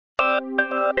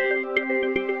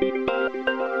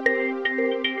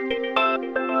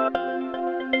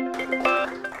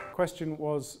Question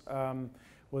was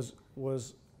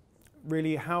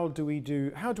really how do we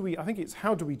do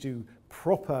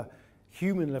proper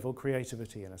human level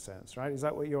creativity in a sense, right? Is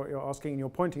that what you're asking? And you're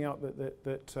pointing out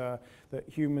that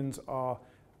humans are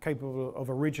capable of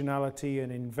originality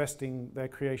and investing their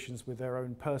creations with their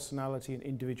own personality and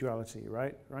individuality,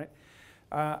 right?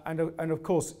 And of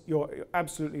course, you're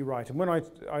absolutely right. And when I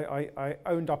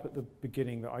owned up at the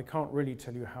beginning that I can't really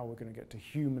tell you how we're going to get to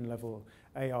human level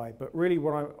AI, but really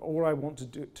all I want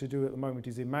to do at the moment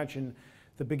is imagine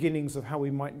the beginnings of how we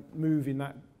might move in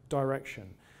that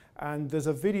direction. And there's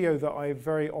a video that I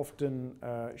very often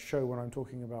show when I'm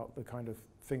talking about the kind of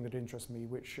thing that interests me,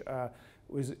 which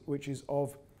is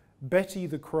of Betty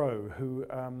the Crow, who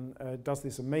does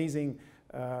this amazing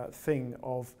thing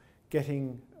of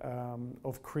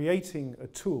creating a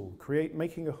tool,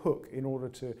 making a hook in order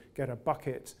to get a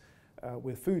bucket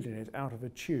with food in it out of a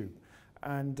tube.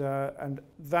 And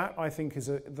that I think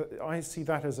I see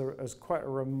that as quite a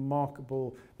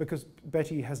remarkable, because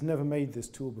Betty has never made this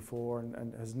tool before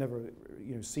and has never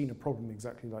seen a problem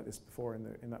exactly like this before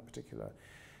in that particular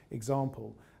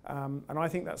example. And I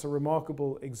think that's a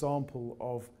remarkable example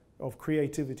of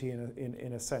creativity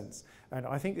in a sense. And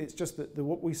I think it's just that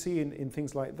what we see in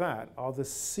things like that are the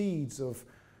seeds of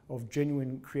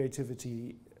genuine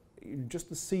creativity, just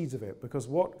the seeds of it, because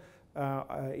what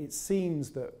it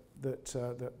seems that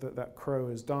crow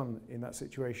has done in that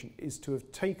situation is to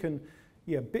have taken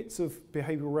bits of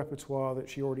behavioral repertoire that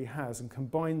she already has and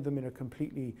combined them in a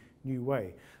completely new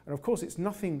way. And of course it's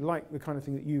nothing like the kind of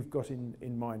thing that you've got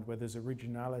in mind, where there's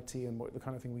originality and the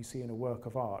kind of thing we see in a work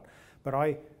of art. But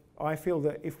I feel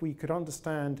that if we could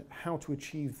understand how to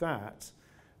achieve that,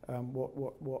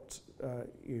 what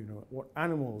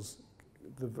animals,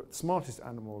 the smartest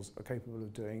animals, are capable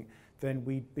of doing, then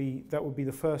that would be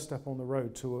the first step on the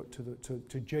road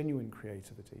to genuine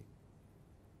creativity.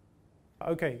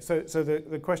 Okay, so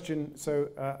the question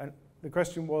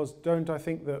was, don't I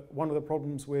think that one of the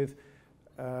problems with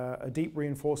a deep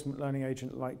reinforcement learning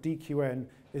agent like DQN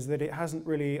is that it hasn't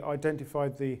really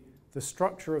identified the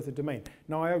structure of the domain.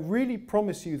 Now, I really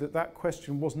promise you that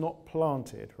question was not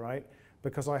planted, right?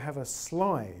 Because I have a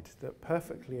slide that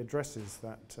perfectly addresses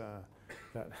that.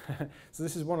 So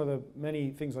this is one of the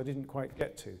many things I didn't quite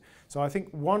get to. So I think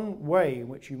one way in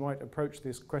which you might approach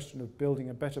this question of building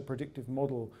a better predictive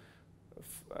model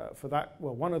for that,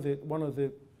 well, one of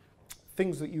the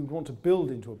things that you would want to build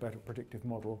into a better predictive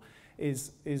model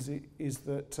is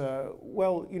that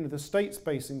well, the state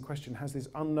space in question has this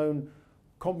unknown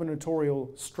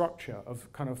combinatorial structure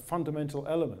of kind of fundamental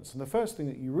elements. And the first thing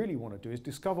that you really want to do is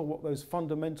discover what those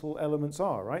fundamental elements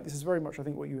are, right? This is very much, I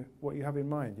think, what you have in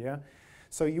mind, yeah?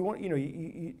 So you want,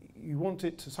 you want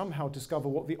it to somehow discover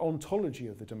what the ontology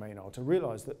of the domain are, to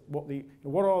realize that what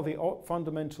are the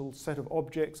fundamental set of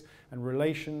objects and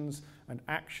relations and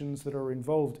actions that are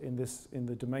involved in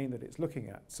the domain that it's looking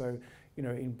at. So,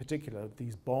 in particular,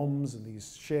 these bombs and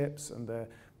these ships and their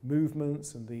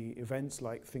movements and the events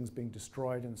like things being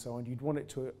destroyed and so on. You'd want it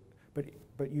to,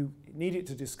 but you need it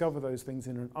to discover those things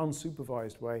in an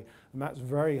unsupervised way, and that's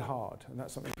very hard, and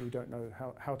that's something we don't know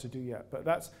how to do yet. But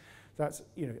that's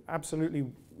absolutely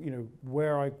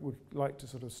where I would like to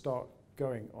sort of start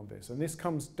going on this. And this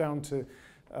comes down to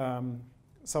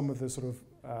some of the sort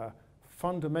of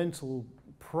fundamental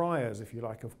priors, if you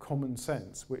like, of common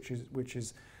sense, which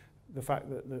is the fact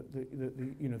that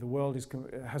the world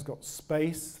has got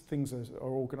space, things are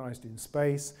organized in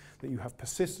space, that you have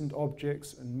persistent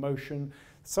objects and motion.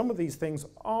 Some of these things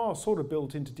are sort of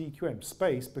built into DQN,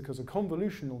 space, because a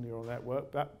convolutional neural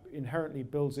network, that inherently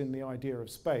builds in the idea of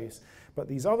space. But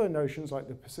these other notions, like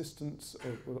the persistence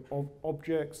of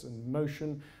objects and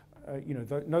motion,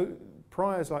 no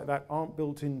priors like that aren't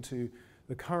built into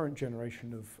the current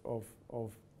generation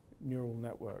of neural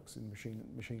networks in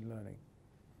machine learning.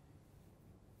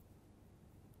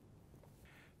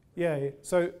 Yeah,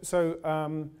 so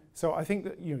I think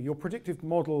that your predictive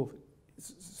model.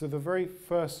 So the very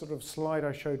first sort of slide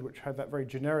I showed, which had that very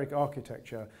generic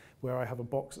architecture, where I have a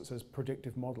box that says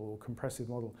predictive model or compressive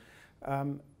model,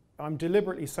 I'm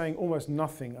deliberately saying almost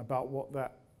nothing about what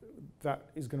that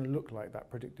is going to look like,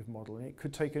 that predictive model, and it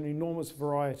could take an enormous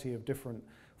variety of different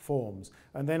forms.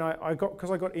 And then because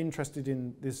I got interested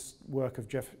in this work of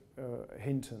Geoff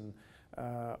Hinton,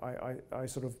 I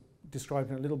sort of described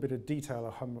in a little bit of detail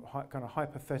a kind of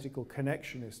hypothetical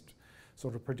connectionist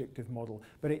sort of predictive model.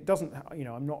 But it doesn't, you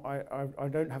know, I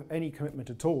don't have any commitment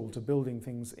at all to building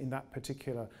things in that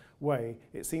particular way.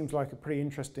 It seems like a pretty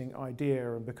interesting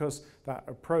idea, and because that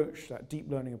approach, that deep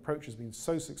learning approach, has been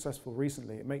so successful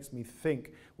recently, it makes me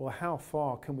think, well, how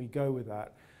far can we go with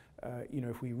that? You know,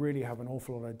 if we really have an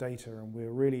awful lot of data and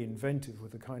we're really inventive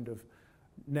with the kind of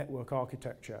network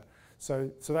architecture.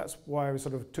 So that's why I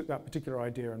sort of took that particular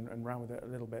idea and ran with it a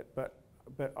little bit. But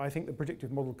I think the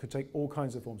predictive model could take all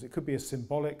kinds of forms. It could be a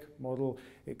symbolic model.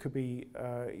 It could be,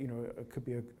 you know, it could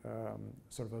be a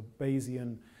sort of a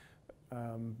Bayesian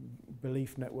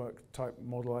belief network type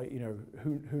model. You know,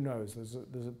 who knows?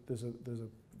 There's a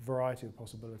variety of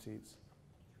possibilities.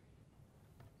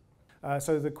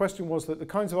 So the question was that the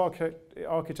kinds of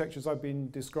architectures I've been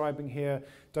describing here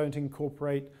don't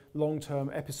incorporate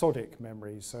long-term episodic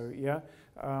memory. So yeah,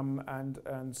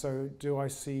 and so do I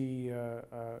see,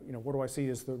 you know, what do I see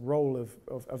as the role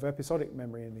of episodic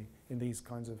memory in these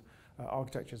kinds of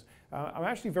architectures? I'm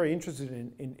actually very interested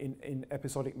in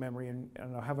episodic memory, and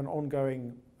I have an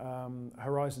ongoing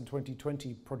Horizon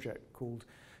 2020 project called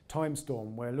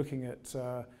Timestorm. We're looking at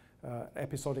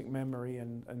episodic memory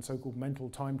and so-called mental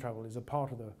time travel is a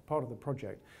part of the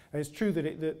project. And it's true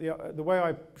that the way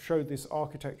I showed this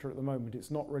architecture at the moment, it's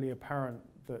not really apparent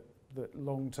that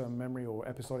long-term memory or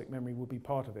episodic memory would be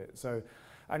part of it. So,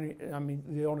 I mean,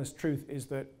 the honest truth is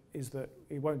that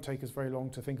it won't take us very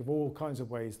long to think of all kinds of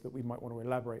ways that we might want to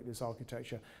elaborate this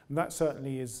architecture, and that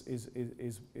certainly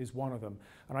is one of them.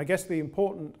 And I guess the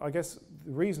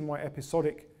reason why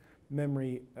episodic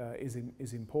memory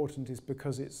is important is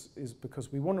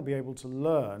because we want to be able to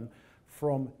learn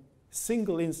from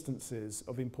single instances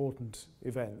of important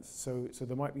events. So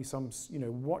there might be some, you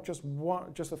know,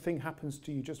 just a thing happens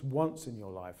to you just once in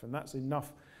your life, and that's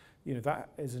enough. You know,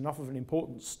 that is enough of an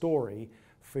important story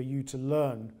for you to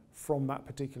learn from that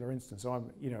particular instance. So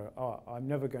I'm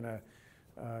never going to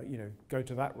you know, go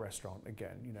to that restaurant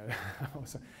again, you know.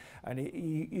 And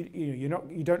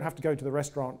you don't have to go to the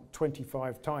restaurant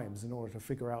 25 times in order to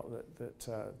figure out that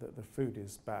the food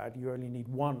is bad. You only need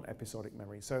one episodic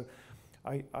memory. So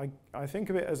I think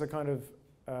of it as a kind of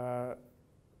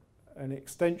an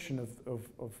extension of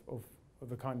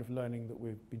the kind of learning that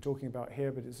we've been talking about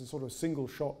here, but it's a sort of single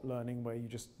shot learning where you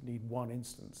just need one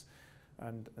instance.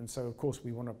 And so of course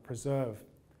we want to preserve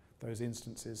those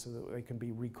instances so that they can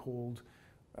be recalled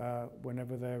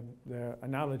whenever they're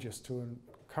analogous to a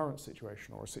current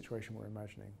situation or a situation we're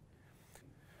imagining.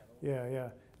 Yeah.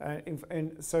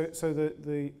 And so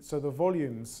the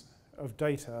volumes of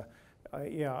data,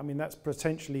 yeah, I mean that's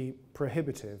potentially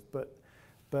prohibitive,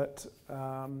 but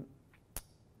on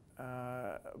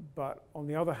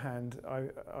the other hand,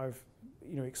 I've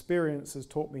you know, experience has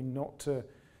taught me not to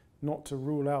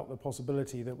rule out the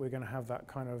possibility that we're going to have that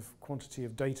kind of quantity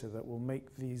of data that will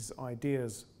make these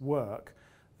ideas work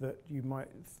that you might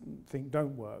think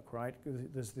don't work, right?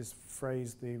 There's this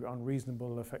phrase, the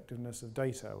unreasonable effectiveness of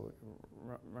data,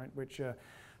 right? Which,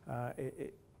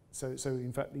 so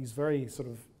in fact, these very sort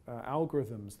of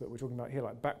algorithms that we're talking about here,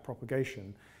 like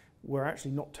backpropagation, were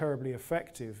actually not terribly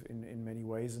effective in many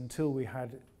ways until we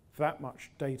had that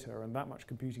much data and that much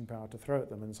computing power to throw at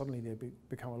them, and suddenly they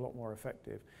become a lot more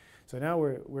effective. So now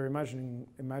we're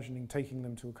imagining taking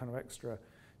them to a kind of extra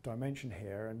dimension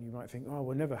here, and you might think, oh,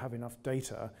 we'll never have enough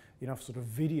data, enough sort of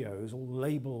videos all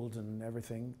labeled and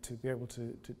everything to be able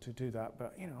to do that.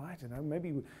 But you know, I don't know,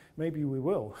 maybe we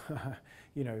will.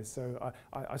 You know, so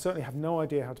I certainly have no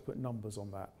idea how to put numbers on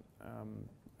that.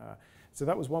 So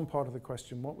that was one part of the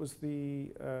question. What was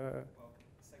the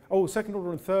second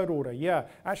order and third order? Yeah,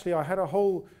 actually, I have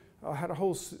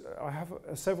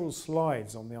several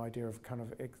slides on the idea of kind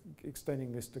of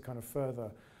extending this to kind of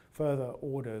further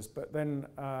orders, but then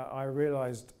I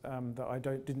realized that I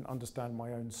didn't understand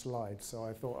my own slides, so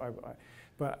I thought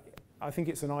but I think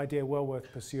it's an idea well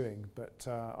worth pursuing, but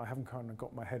I haven't kind of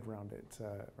got my head around it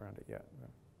yet.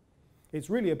 It's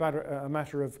really about a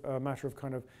matter of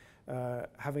kind of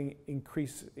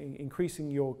increasing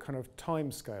your kind of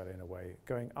time scale in a way,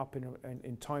 going up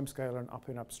in time scale and up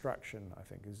in abstraction, I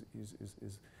think is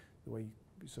the way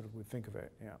you sort of would think of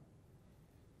it. Yeah.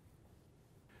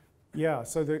 Yeah,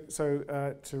 so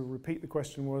to repeat the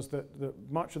question was that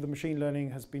much of the machine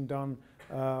learning has been done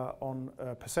on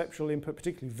perceptual input,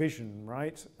 particularly vision,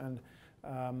 right? And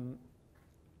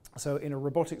so in a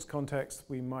robotics context,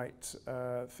 we might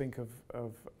think of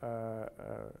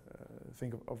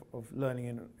learning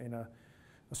in a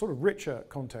sort of richer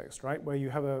context, right? Where you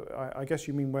have I guess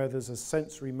you mean where there's a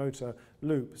sensory motor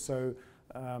loop. So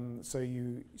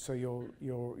you're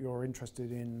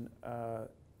interested in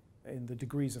in the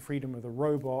degrees of freedom of the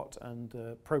robot and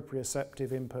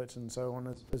proprioceptive input and so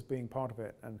on as being part of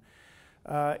it. And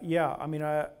yeah, I mean,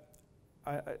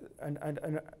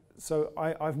 so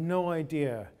I've no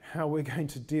idea how we're going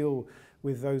to deal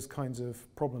with those kinds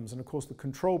of problems, and of course the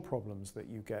control problems that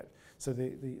you get. So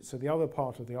the other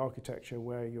part of the architecture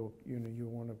where you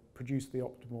want to produce the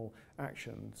optimal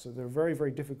action. So there are very,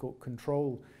 very difficult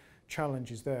control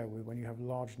challenges there when you have a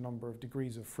large number of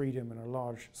degrees of freedom and a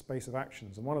large space of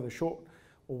actions. And one of the sort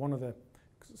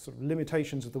of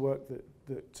limitations of the work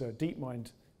that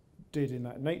DeepMind did in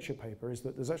that Nature paper is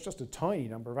that there's actually just a tiny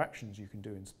number of actions you can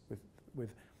do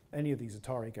with any of these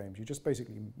Atari games. You just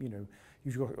basically,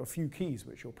 you've got a few keys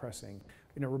which you're pressing.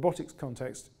 In a robotics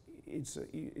context,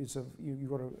 you've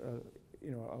got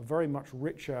a very much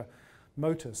richer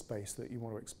motor space that you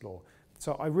want to explore.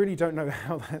 So I really don't know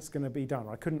how that's going to be done.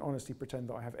 I couldn't honestly pretend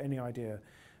that I have any idea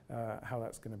how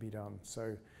that's going to be done.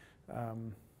 So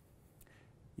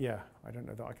yeah, I don't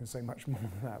know that I can say much more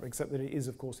than that, except that it is,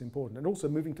 of course, important. And also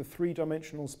moving to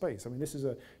three-dimensional space. I mean, this is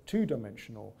a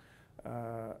two-dimensional,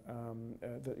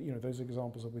 those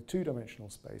examples are with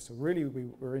two-dimensional space. So really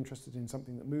we're interested in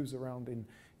something that moves around in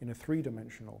a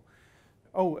three-dimensional.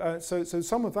 So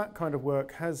some of that kind of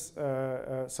work has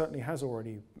certainly has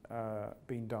already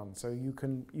been done. So you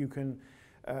can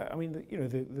I mean,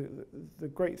 the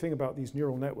great thing about these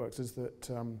neural networks is that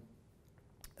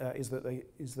the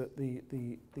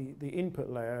input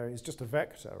layer is just a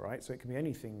vector, right? So it can be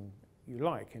anything you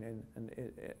like, and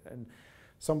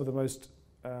some of the most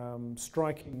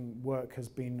striking work has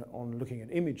been on looking at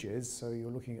images. So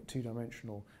you're looking at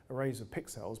two-dimensional arrays of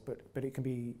pixels, but it can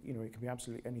be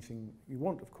absolutely anything you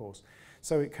want, of course.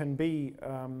 So it can be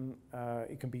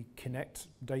Kinect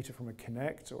data from a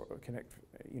Kinect or a Kinect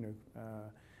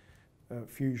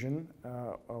fusion,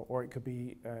 or it could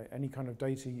be any kind of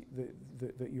data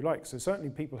that you like. So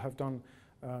certainly people have done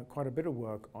quite a bit of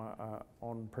work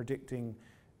on predicting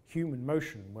human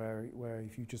motion, where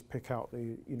if you just pick out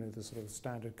the sort of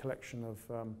standard collection of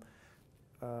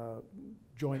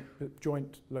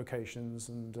joint locations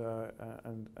and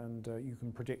you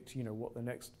can predict what the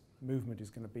next movement is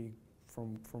going to be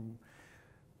from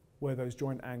where those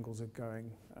joint angles are going.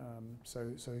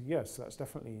 So yes, that's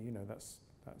definitely that's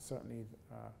certainly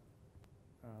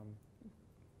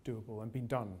doable and been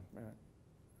done,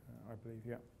 I believe.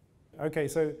 Yeah. Okay,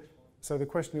 so the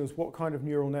question is, what kind of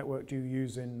neural network do you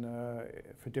use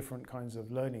for different kinds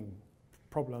of learning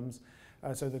problems?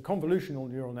 So the convolutional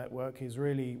neural network is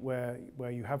really where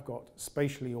you have got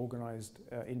spatially organized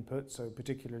input, so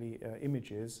particularly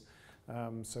images.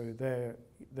 So there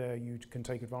you can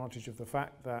take advantage of the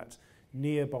fact that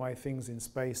nearby things in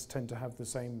space tend to have the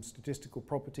same statistical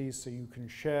properties, so you can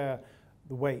share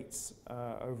the weights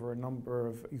over a number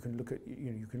of. You can look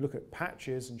at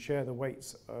patches and share the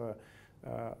weights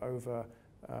over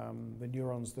the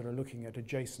neurons that are looking at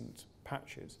adjacent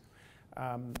patches.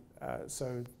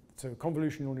 So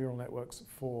convolutional neural networks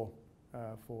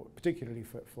particularly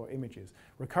for images.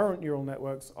 Recurrent neural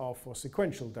networks are for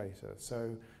sequential data.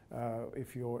 So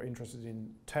if you're interested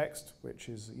in text, which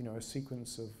is a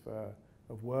sequence of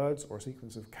words or a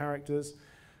sequence of characters,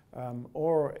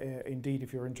 or indeed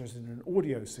if you're interested in an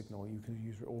audio signal, you can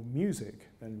use, or music,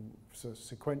 then so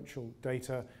sequential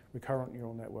data, recurrent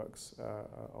neural networks are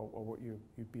what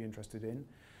you'd be interested in.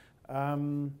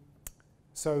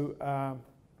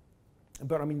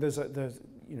 But I mean,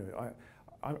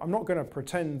 I'm not going to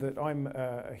pretend that I'm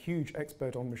a huge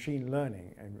expert on machine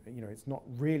learning, and it's not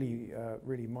really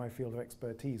my field of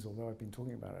expertise, although I've been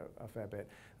talking about it a fair bit.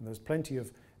 And there's plenty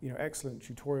of excellent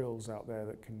tutorials out there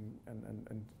that can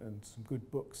and some good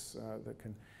books that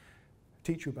can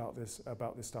teach you about this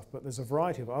stuff. But there's a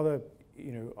variety of other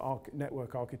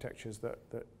network architectures that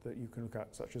you can look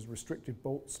at, such as restricted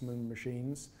Boltzmann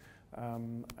machines.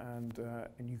 And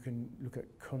you can look at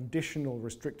conditional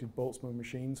restricted Boltzmann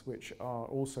machines, which are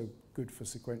also good for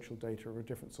sequential data of a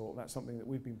different sort. That's something that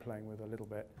we've been playing with a little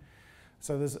bit.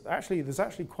 So there's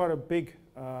actually quite a big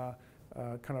kind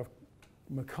of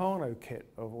Meccano kit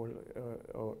of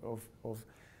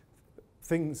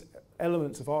things,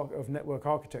 elements of network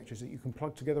architectures that you can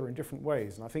plug together in different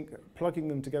ways. And I think plugging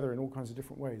them together in all kinds of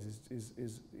different ways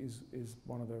is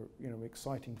one of the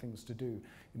exciting things to do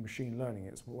in machine learning.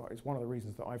 It's one of the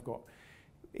reasons that I've got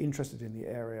interested in the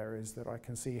area, is that I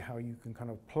can see how you can kind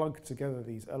of plug together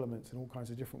these elements in all kinds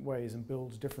of different ways and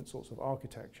build different sorts of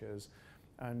architectures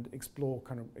and explore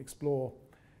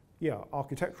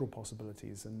architectural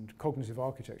possibilities. And cognitive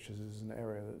architectures is an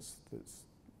area that's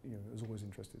has always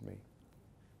interested me.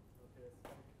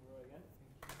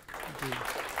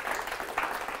 Thank you.